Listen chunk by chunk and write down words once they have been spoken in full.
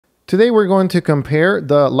Today we're going to compare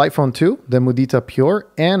the Lightphone 2, the Mudita Pure,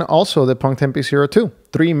 and also the Punkt MP02.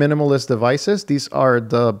 Three minimalist devices. These are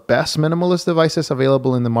the best minimalist devices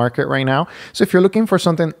available in the market right now. So if you're looking for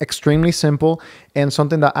something extremely simple and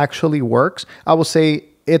something that actually works, I will say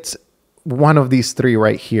it's one of these three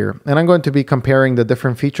right here. And I'm going to be comparing the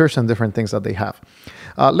different features and different things that they have.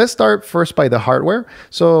 Let's start first by the hardware.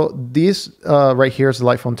 So this right here is the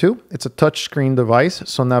Lightphone 2. It's a touchscreen device.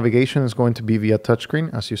 So navigation is going to be via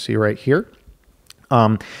touchscreen, as you see right here.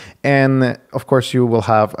 And of course, you will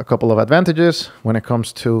have a couple of advantages when it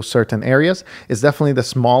comes to certain areas. It's definitely the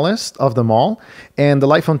smallest of them all. And the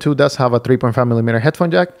Lightphone 2 does have a 3.5mm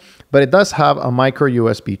headphone jack, but it does have a micro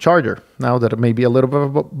USB charger. Now that it may be a little bit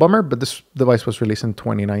of a bummer, but this device was released in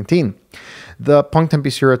 2019. The Punkt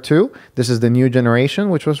MP02, this is the new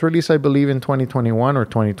generation, which was released, I believe, in 2021 or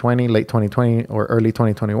 2020, late 2020 or early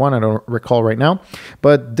 2021. I don't recall right now.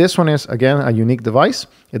 But this one is, again, a unique device.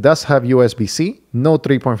 It does have USB-C, no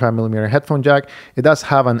 3.5mm headphone jack. It does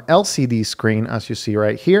have an LCD screen, as you see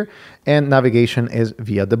right here, and navigation is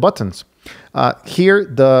via the buttons. Here,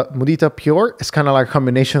 the Mudita Pure is kind of like a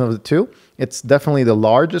combination of the two. It's definitely the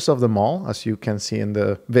largest of them all, as you can see in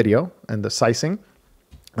the video and the sizing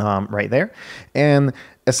right there. And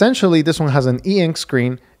essentially, this one has an e-ink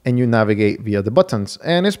screen and you navigate via the buttons.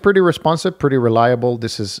 And it's pretty responsive, pretty reliable.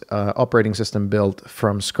 This is operating system built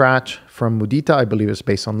from scratch from Mudita. I believe it's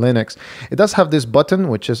based on Linux. It does have this button,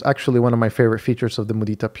 which is actually one of my favorite features of the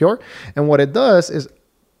Mudita Pure. And what it does is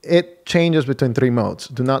it changes between three modes: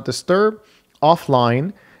 do not disturb,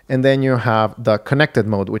 offline, and then you have the connected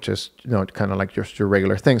mode, which is, kind of like just your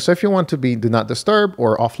regular thing. So if you want to be do not disturb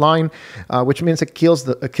or offline, which means it kills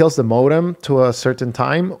the modem to a certain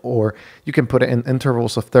time, or you can put it in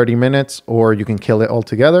intervals of 30 minutes, or you can kill it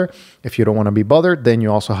altogether. If you don't want to be bothered, then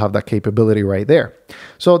you also have that capability right there.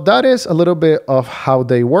 So that is a little bit of how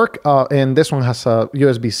they work. And this one has a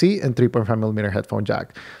USB-C and 3.5mm headphone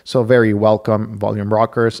jack. So very welcome volume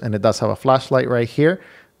rockers. And it does have a flashlight right here,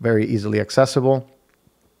 very easily accessible.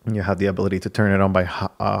 And you have the ability to turn it on by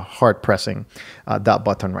hard pressing that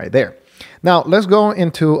button right there. Now, let's go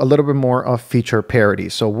into a little bit more of feature parity.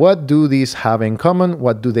 So what do these have in common?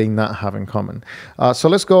 What do they not have in common? So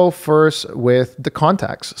let's go first with the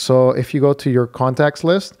contacts. So if you go to your contacts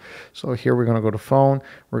list, so here we're going to go to phone.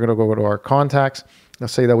 We're going to go to our contacts.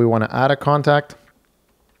 Let's say that we want to add a contact.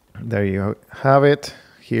 There you have it.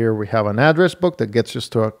 Here we have an address book that gets us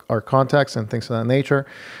to our contacts and things of that nature.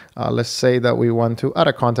 Let's say that we want to add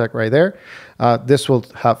a contact right there. This will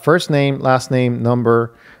have first name, last name,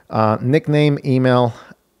 number, nickname, email,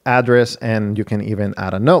 address, and you can even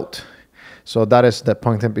add a note. So that is the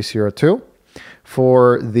Punkt MP02.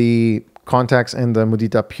 For the contacts in the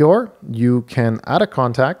Mudita Pure, you can add a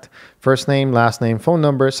contact, first name, last name, phone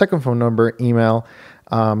number, second phone number, email,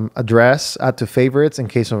 address, add to favorites in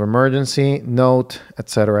case of emergency, note,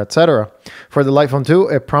 etc., etc. For the Lightphone 2,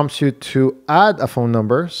 it prompts you to add a phone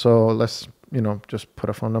number. So let's, just put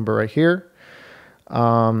a phone number right here.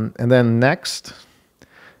 And then next,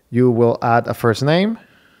 you will add a first name.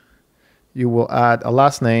 You will add a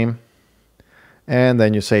last name, and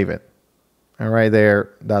then you save it. And right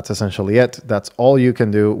there, that's essentially it. That's all you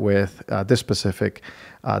can do with this specific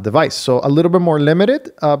device. So a little bit more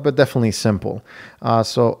limited, but definitely simple.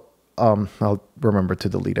 I'll remember to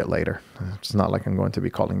delete it later. It's not like I'm going to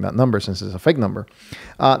be calling that number since it's a fake number.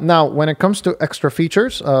 Now, when it comes to extra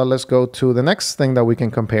features, let's go to the next thing that we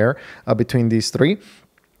can compare between these three.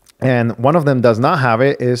 And one of them does not have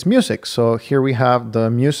it is music. So here we have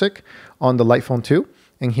the music on the Lightphone 2.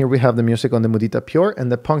 And here we have the music on the Mudita Pure,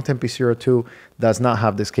 and the Punkt MP02 does not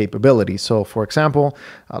have this capability. So for example,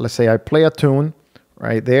 let's say I play a tune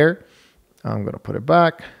right there. I'm going to put it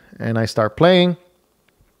back and I start playing.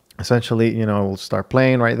 Essentially, it will start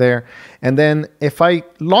playing right there. And then if I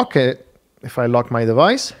lock it, if I lock my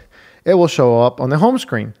device, it will show up on the home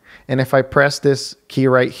screen. And if I press this key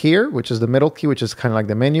right here, which is the middle key, which is kind of like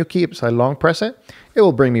the menu key, so I long press it, it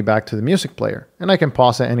will bring me back to the music player. And I can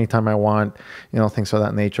pause it anytime I want, things of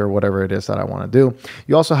that nature, whatever it is that I want to do.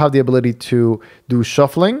 You also have the ability to do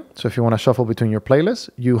shuffling. So if you want to shuffle between your playlists,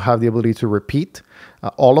 you have the ability to repeat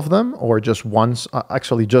all of them, or just one,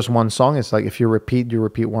 actually just one song. It's like if you repeat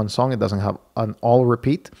one song, it doesn't have an all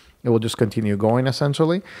repeat. It will just continue going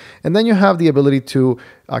essentially. And then you have the ability to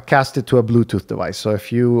cast it to a Bluetooth device. So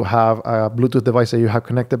if you have a Bluetooth device that you have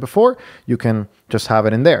connected before, you can just have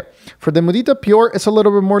it in there. For the Mudita Pure, it's a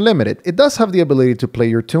little bit more limited. It does have the ability to play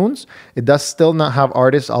your tunes. It does still not have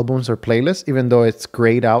artists, albums, or playlists, even though it's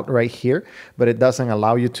grayed out right here, but it doesn't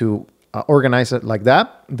allow you to organize it like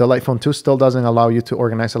that. The Lightphone 2 still doesn't allow you to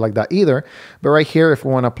organize it like that either. But right here, if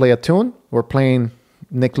we want to play a tune, we're playing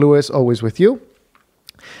Nick Lewis, always with you.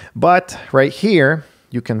 But right here,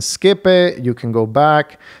 you can skip it, you can go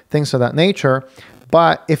back, things of that nature.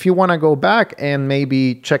 But if you want to go back and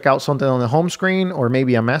maybe check out something on the home screen or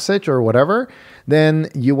maybe a message or whatever, then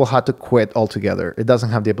you will have to quit altogether. It doesn't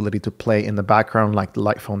have the ability to play in the background like the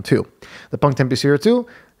Light-Phone 2. The Punkt MP02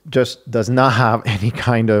 just does not have any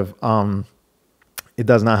kind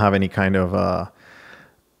of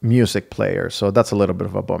music player, so that's a little bit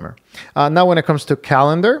of a bummer. Now when it comes to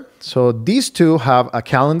calendar, so these two have a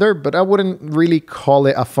calendar, but I wouldn't really call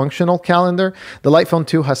it a functional calendar. The Light-Phone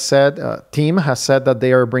 2 has said, team has said that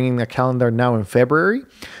they are bringing a calendar now in February,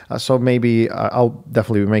 so maybe I'll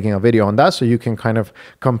definitely be making a video on that, so you can kind of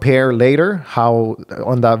compare later how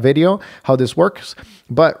on that video how this works.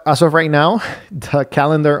 But as of right now, the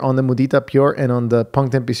calendar on the Mudita Pure and on the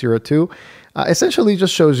Punkt MP02 essentially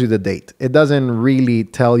just shows you the date. It doesn't really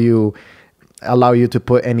allow you to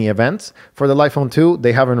put any events. For the Light-Phone 2,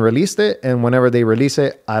 they haven't released it, and whenever they release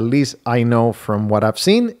it, at least I know from what I've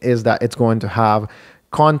seen, is that it's going to have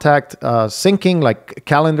contact syncing, like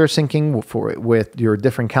calendar syncing with your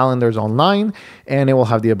different calendars online, and it will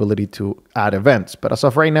have the ability to add events. But as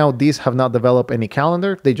of right now, these have not developed any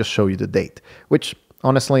calendar. They just show you the date, which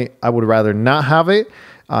honestly, I would rather not have it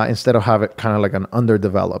instead of have it kind of like an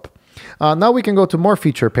underdeveloped. Now we can go to more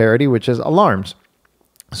feature parity, which is alarms.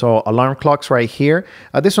 So alarm clocks right here.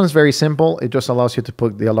 This one's very simple. It just allows you to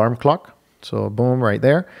put the alarm clock. So boom, right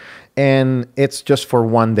there. And it's just for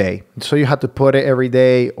one day. So you have to put it every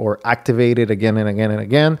day or activate it again and again and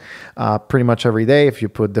again. Pretty much every day, if you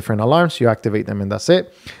put different alarms, you activate them and that's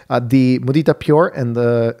it. The Mudita Pure and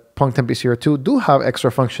the Punkt MP02 do have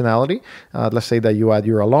extra functionality. Let's say that you add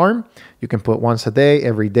your alarm. You can put once a day,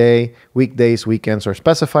 every day, weekdays, weekends, or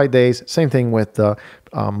specified days. Same thing with the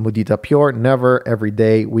Mudita Pure, never, every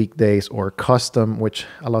day, weekdays, or custom, which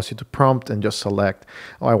allows you to prompt and just select,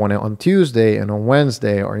 oh, I want it on Tuesday and on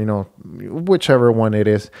Wednesday, or, you know, whichever one it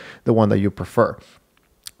is, the one that you prefer.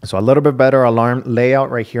 So a little bit better alarm layout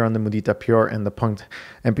right here on the Mudita Pure and the Punkt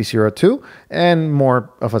MP02, and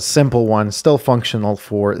more of a simple one, still functional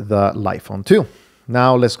for the Light-Phone 2.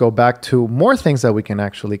 Now let's go back to more things that we can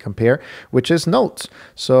actually compare, which is notes.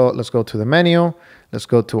 So let's go to the menu, let's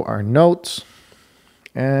go to our notes,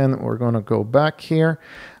 and we're going to go back here.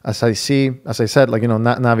 As I said, like, you know,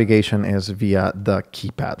 navigation is via the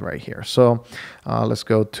keypad right here. So let's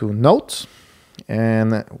go to notes,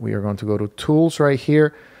 and we are going to go to tools right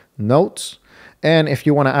here, notes. And if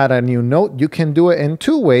you want to add a new note, you can do it in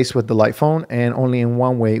two ways with the Light-Phone and only in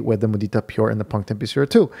one way with the Mudita Pure and the Punkt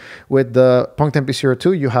MP02. With the Punkt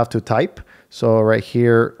MP02, you have to type. So right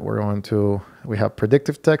here, we have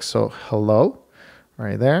predictive text. So hello,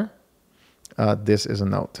 right there. This is a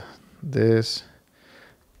note. This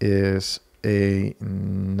is a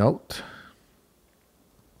note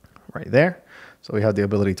right there. So we have the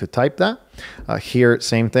ability to type that. Here,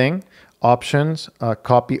 same thing. Options,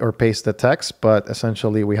 copy or paste the text, but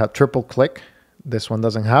essentially we have triple click. This one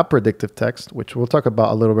doesn't have predictive text, which we'll talk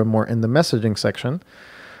about a little bit more in the messaging section.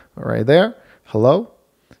 Right there, hello.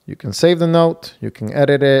 You can save the note, you can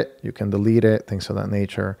edit it, you can delete it, things of that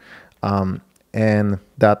nature. And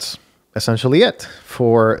that's essentially it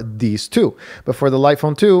for these two. But for the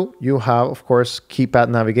Light-Phone 2, you have, of course, keypad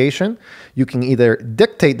navigation. You can either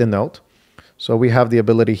dictate the note. So we have the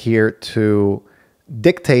ability here to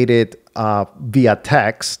dictate it via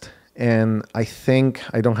text, and I think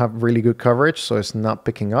I don't have really good coverage, so it's not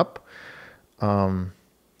picking up.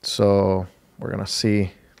 So we're gonna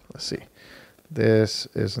see, let's see, this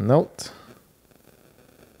is a note,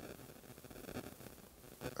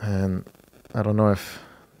 and I don't know if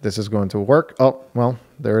this is going to work. Oh, well,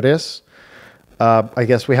 there it is. I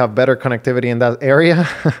guess we have better connectivity in that area.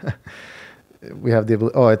 We have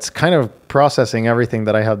the, oh, it's kind of processing everything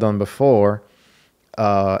that I have done before.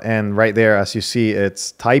 And right there, as you see,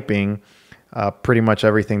 it's typing pretty much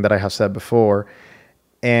everything that I have said before.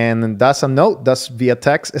 And that's a note, that's via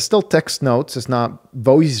text. It's still text notes. It's not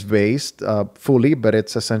voice-based fully, but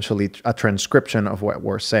it's essentially a transcription of what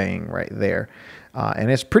we're saying right there. And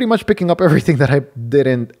it's pretty much picking up everything that I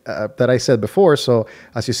didn't, that I said before. So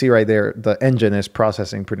as you see right there, the engine is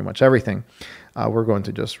processing pretty much everything. We're going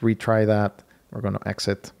to just retry that. We're going to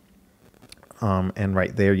exit. And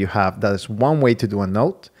right there you have, that is one way to do a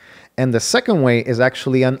note. And the second way is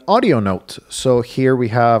actually an audio note. So here we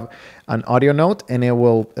have an audio note, and it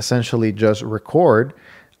will essentially just record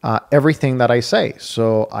everything that I say.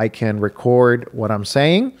 So I can record what I'm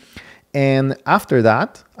saying, and after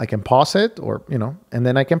that, I can pause it, or, you know, and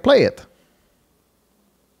then I can play it.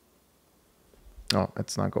 Oh,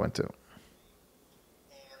 it's not going to.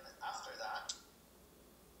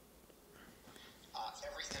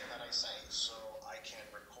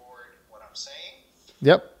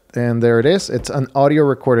 Yep. And there it is. It's an audio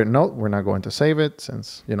recorded note. We're not going to save it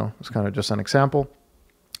since, it's kind of just an example.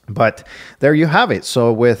 But there you have it.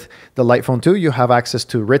 So with the Lightphone 2, you have access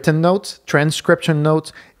to written notes, transcription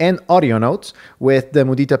notes, and audio notes. With the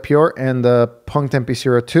Mudita Pure and the Punkt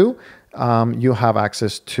MP02, you have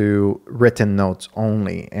access to written notes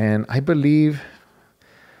only. And I believe,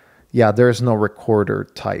 yeah, there's no recorder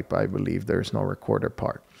type. I believe there's no recorder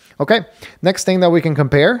part. Okay, next thing that we can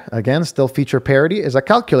compare, again, still feature parity, is a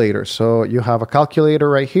calculator. So you have a calculator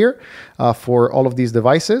right here for all of these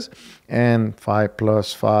devices. And 5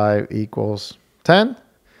 plus 5 equals 10.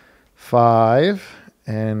 5,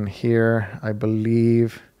 and here I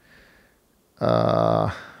believe,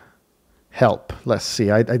 help. Let's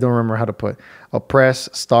see, I don't remember how to put. I'll press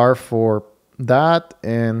star for that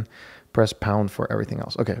and press pound for everything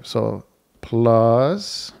else. Okay, so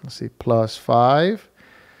plus, let's see, plus 5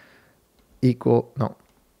 equals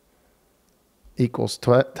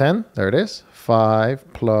 10. There it is.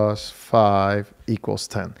 5 plus 5 equals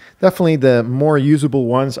 10. Definitely the more usable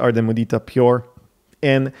ones are the Mudita Pure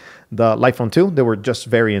and the Lightphone 2. They were just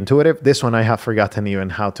very intuitive. This one I have forgotten even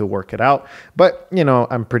how to work it out. But,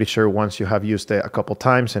 I'm pretty sure once you have used it a couple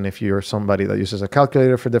times, and if you're somebody that uses a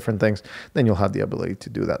calculator for different things, then you'll have the ability to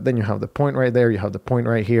do that. Then you have the point right there, you have the point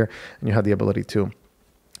right here, and you have the ability to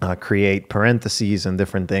create parentheses and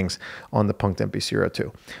different things on the Punkt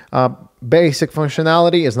MP02. Basic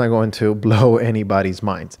functionality is not going to blow anybody's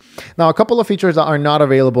minds. Now, a couple of features that are not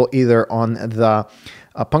available either on the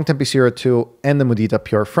Punkt MP02 and the Mudita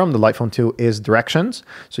Pure from the Lightphone 2 is directions.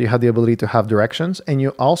 So you have the ability to have directions, and you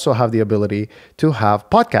also have the ability to have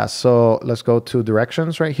podcasts. So let's go to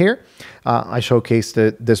directions right here. I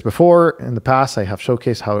showcased this before in the past. I have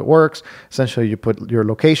showcased how it works. Essentially, you put your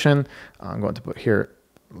location. I'm going to put here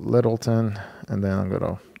Littleton, and then I'm going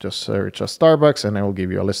to just search a Starbucks, and I will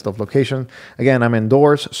give you a list of location. Again, I'm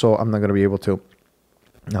indoors, so I'm not going to be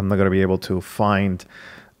able to find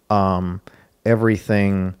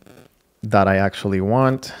everything that I actually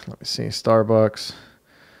want. Let me see, Starbucks.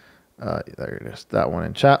 There it is, that one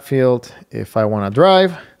in Chatfield. If I want to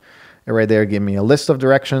drive, right there, give me a list of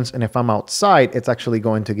directions. And if I'm outside, it's actually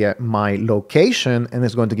going to get my location, and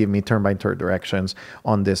it's going to give me turn-by-turn directions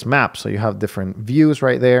on this map. So you have different views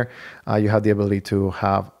right there. You have the ability to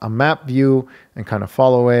have a map view and kind of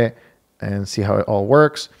follow it and see how it all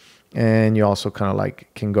works. And you also kind of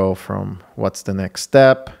like can go from what's the next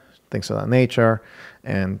step, things of that nature.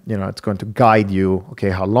 And, it's going to guide you. Okay,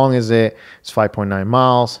 how long is it? It's 5.9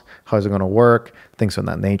 miles. How is it going to work? Things of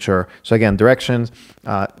that nature. So again, directions,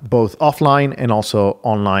 both offline and also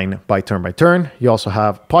online by turn. You also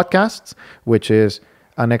have podcasts, which is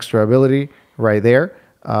an extra ability right there.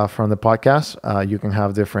 From the podcast, you can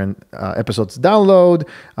have different episodes download.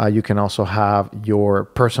 You can also have your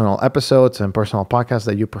personal episodes and personal podcasts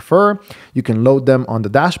that you prefer. You can load them on the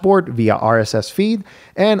dashboard via RSS feed,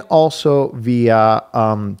 and also via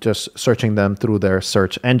just searching them through their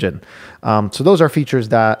search engine. So those are features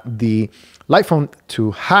that the Lightphone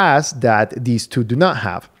 2 has that these two do not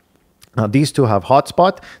have. Now, these two have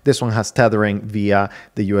hotspot. This one has tethering via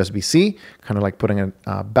the USB-C, kind of like putting it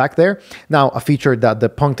back there. Now, a feature that the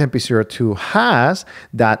Punkt MP02 has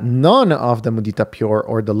that none of the Mudita Pure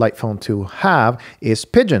or the Lightphone 2 have is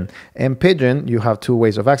Pigeon. And Pigeon, you have two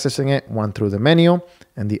ways of accessing it, one through the menu,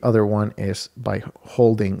 and the other one is by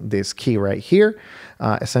holding this key right here.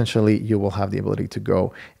 Essentially, you will have the ability to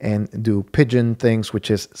go and do Pigeon things,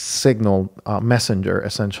 which is signal messenger,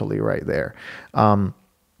 essentially right there.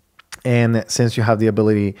 And since you have the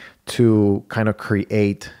ability to kind of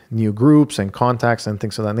create new groups and contacts and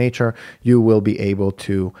things of that nature, you will be able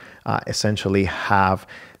to essentially have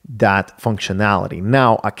that functionality.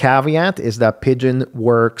 Now, a caveat is that Pigeon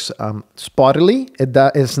works spottily.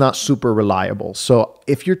 It's not super reliable. So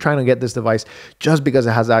if you're trying to get this device just because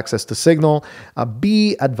it has access to Signal,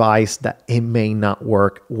 be advised that it may not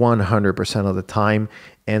work 100% of the time.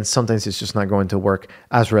 And sometimes it's just not going to work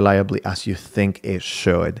as reliably as you think it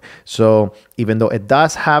should. So even though it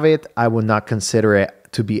does have it, I would not consider it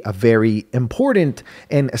to be a very important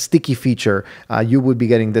and a sticky feature. You would be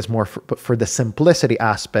getting this more for the simplicity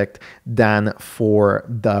aspect than for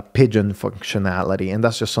the Pigeon functionality. And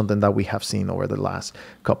that's just something that we have seen over the last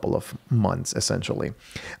couple of months, essentially.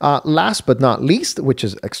 Last but not least, which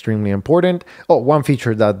is extremely important. One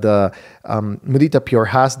feature that the Mudita Pure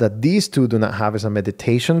has that these two do not have is a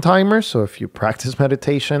meditation timer. So if you practice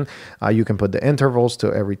meditation, you can put the intervals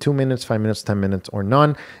to every 2 minutes, 5 minutes, 10 minutes, or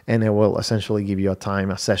none. And it will essentially give you a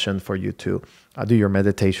session for you to do your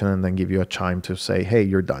meditation, and then give you a chime to say, hey,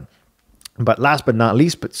 you're done. But last but not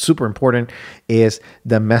least, but super important, is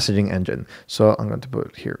the messaging engine. So I'm going to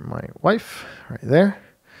put here my wife right there,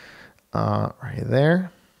 right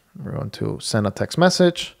there. We're going to send a text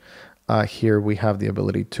message. Here we have the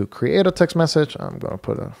ability to create a text message. I'm going to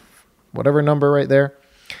put a whatever number right there.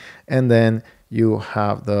 And then you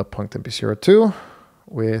have the Punkt MP02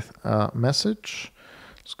 with a message.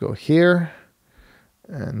 Let's go here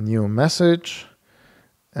and new message.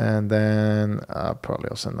 And then probably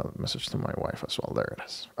I'll send a message to my wife as well. There it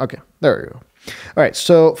is. Okay, there you go. All right,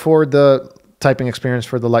 so for the typing experience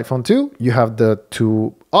for the Light Phone 2, you have the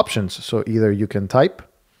two options. So either you can type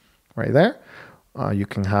right there. You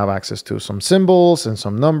can have access to some symbols and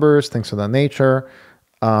some numbers, things of that nature.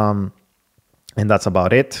 And that's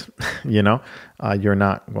about it. You know, you're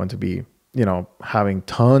not going to be, you know, having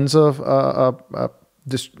tons of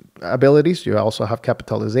abilities. You also have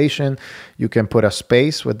capitalization. You can put a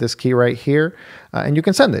space with this key right here, and you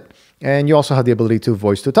can send it. And you also have the ability to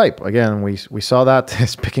voice to type. Again, we saw that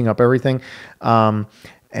it's picking up everything.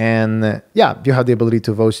 And yeah, you have the ability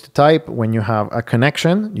to voice to type. When you have a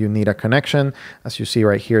connection, you need a connection. As you see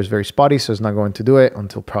right here, is very spotty, so it's not going to do it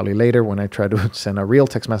until probably later when I try to send a real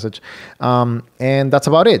text message. And that's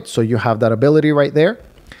about it. So you have that ability right there.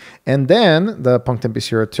 And then the Punkt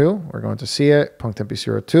MP02, we're going to see it, Punkt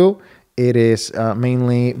MP02, it is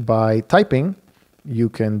mainly by typing. You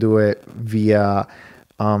can do it via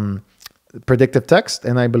predictive text,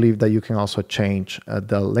 and I believe that you can also change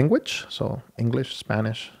the language. So English,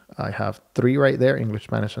 Spanish, I have 3 right there, English,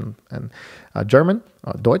 Spanish, and German,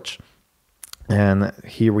 Deutsch. And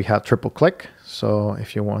here we have triple click. So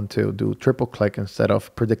if you want to do triple click instead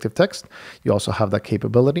of predictive text, you also have that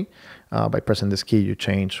capability. By pressing this key, you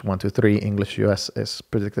change 1, 2, 3. English, US is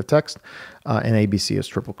predictive text, and ABC is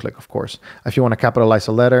triple click, of course. If you want to capitalize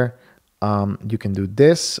a letter, you can do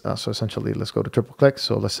this. So essentially, let's go to triple click.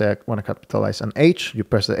 So let's say I want to capitalize an H. You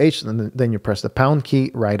press the H, and then you press the pound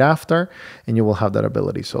key right after, and you will have that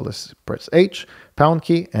ability. So let's press H, pound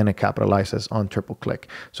key, and it capitalizes on triple click.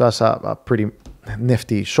 So that's a pretty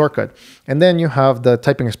nifty shortcut. And then you have the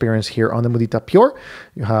typing experience here on the Mudita Pure.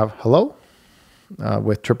 You have hello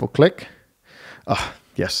with triple click.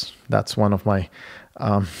 Yes, that's one of my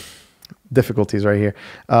difficulties right here.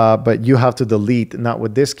 But you have to delete, not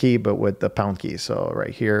with this key, but with the pound key. So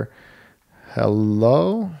right here,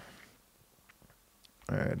 hello.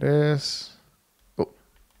 There it is. Oh.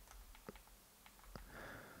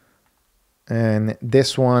 And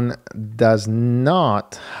this one does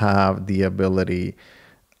not have the ability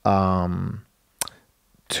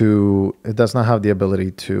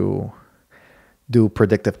to do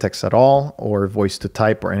predictive text at all, or voice to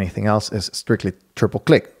type, or anything else. Is strictly triple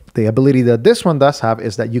click. The ability that this one does have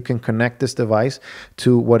is that you can connect this device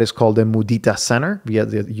to what is called a Mudita Center via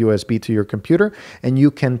the USB to your computer, and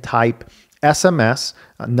you can type SMS,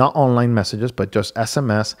 not online messages, but just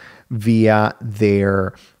SMS via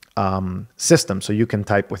their system. So you can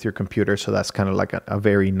type with your computer. So that's kind of like a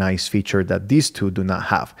very nice feature that these two do not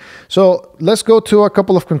have. So let's go to a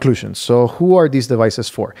couple of conclusions. So who are these devices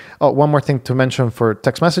for? Oh, one more thing to mention for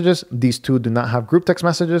text messages. These two do not have group text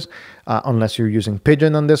messages unless you're using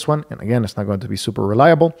Pigeon on this one. And again, it's not going to be super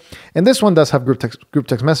reliable. And this one does have group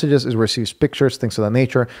text messages. It receives pictures, things of that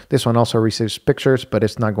nature. This one also receives pictures, but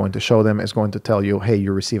it's not going to show them. It's going to tell you, hey,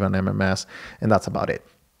 you receive an MMS, and that's about it.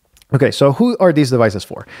 Okay, so who are these devices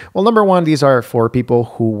for? Well, number one, these are for people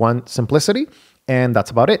who want simplicity, and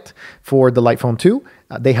that's about it. For the Light Phone 2,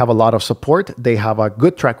 they have a lot of support. They have a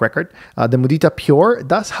good track record. The Mudita Pure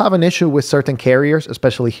does have an issue with certain carriers,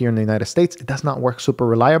 especially here in the United States. It does not work super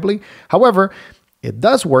reliably. However, it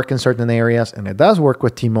does work in certain areas, and it does work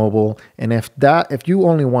with T-Mobile. And if you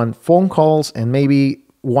only want phone calls and maybe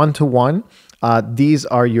one-to-one, these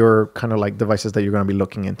are your kind of like devices that you're going to be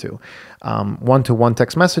looking into. One-to-one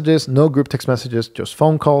text messages, no group text messages, just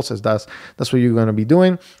phone calls, as that's what you're going to be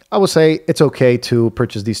doing. I would say it's okay to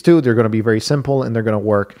purchase these two. They're going to be very simple, and they're going to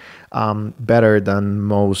work better than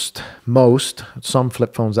most. Some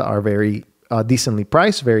flip phones that are very decently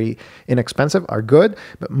priced, very inexpensive, are good,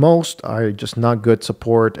 but most are just not good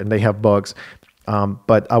support, and they have bugs.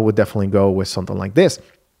 But I would definitely go with something like this.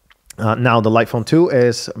 Now, the Light Phone 2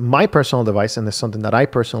 is my personal device, and it's something that I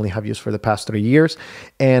personally have used for the past 3 years.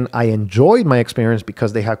 And I enjoyed my experience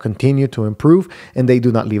because they have continued to improve, and they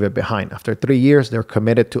do not leave it behind. After 3 years, they're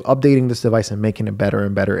committed to updating this device and making it better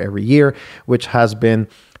and better every year, which has been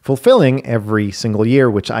fulfilling every single year,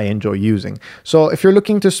 which I enjoy using. So if you're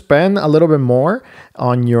looking to spend a little bit more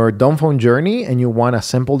on your dumb phone journey and you want a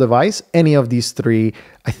simple device, any of these three,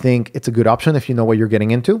 I think it's a good option if you know what you're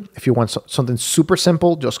getting into. If you want something super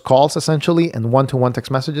simple, just calls essentially and one-to-one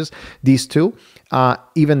text messages, these two.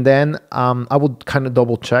 Even then, I would kind of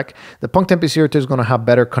double check. The Punkt MP02 is going to have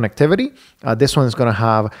better connectivity. This one is going to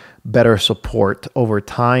have better support over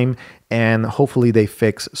time, and hopefully they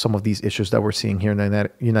fix some of these issues that we're seeing here in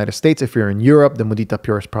the United States. If you're in Europe, the Mudita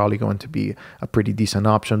Pure is probably going to be a pretty decent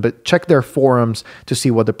option, but check their forums to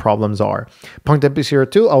see what the problems are. Punkt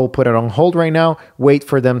MP02, I will put it on hold right now, wait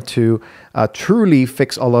for them to truly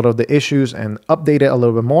fix a lot of the issues and update it a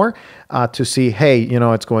little bit more to see, hey, you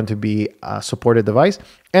know, it's going to be a supported device.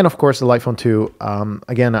 And of course, the iPhone 2,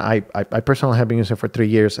 again, I personally have been using it for 3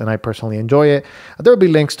 years and I personally enjoy it. There will be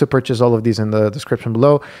links to purchase all of these in the description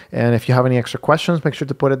below. And if you have any extra questions, make sure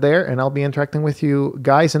to put it there and I'll be interacting with you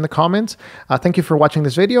guys in the comments. Thank you for watching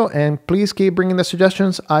this video and please keep bringing the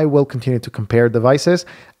suggestions. I will continue to compare devices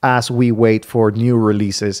as we wait for new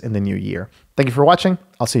releases in the new year. Thank you for watching.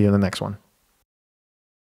 I'll see you in the next one.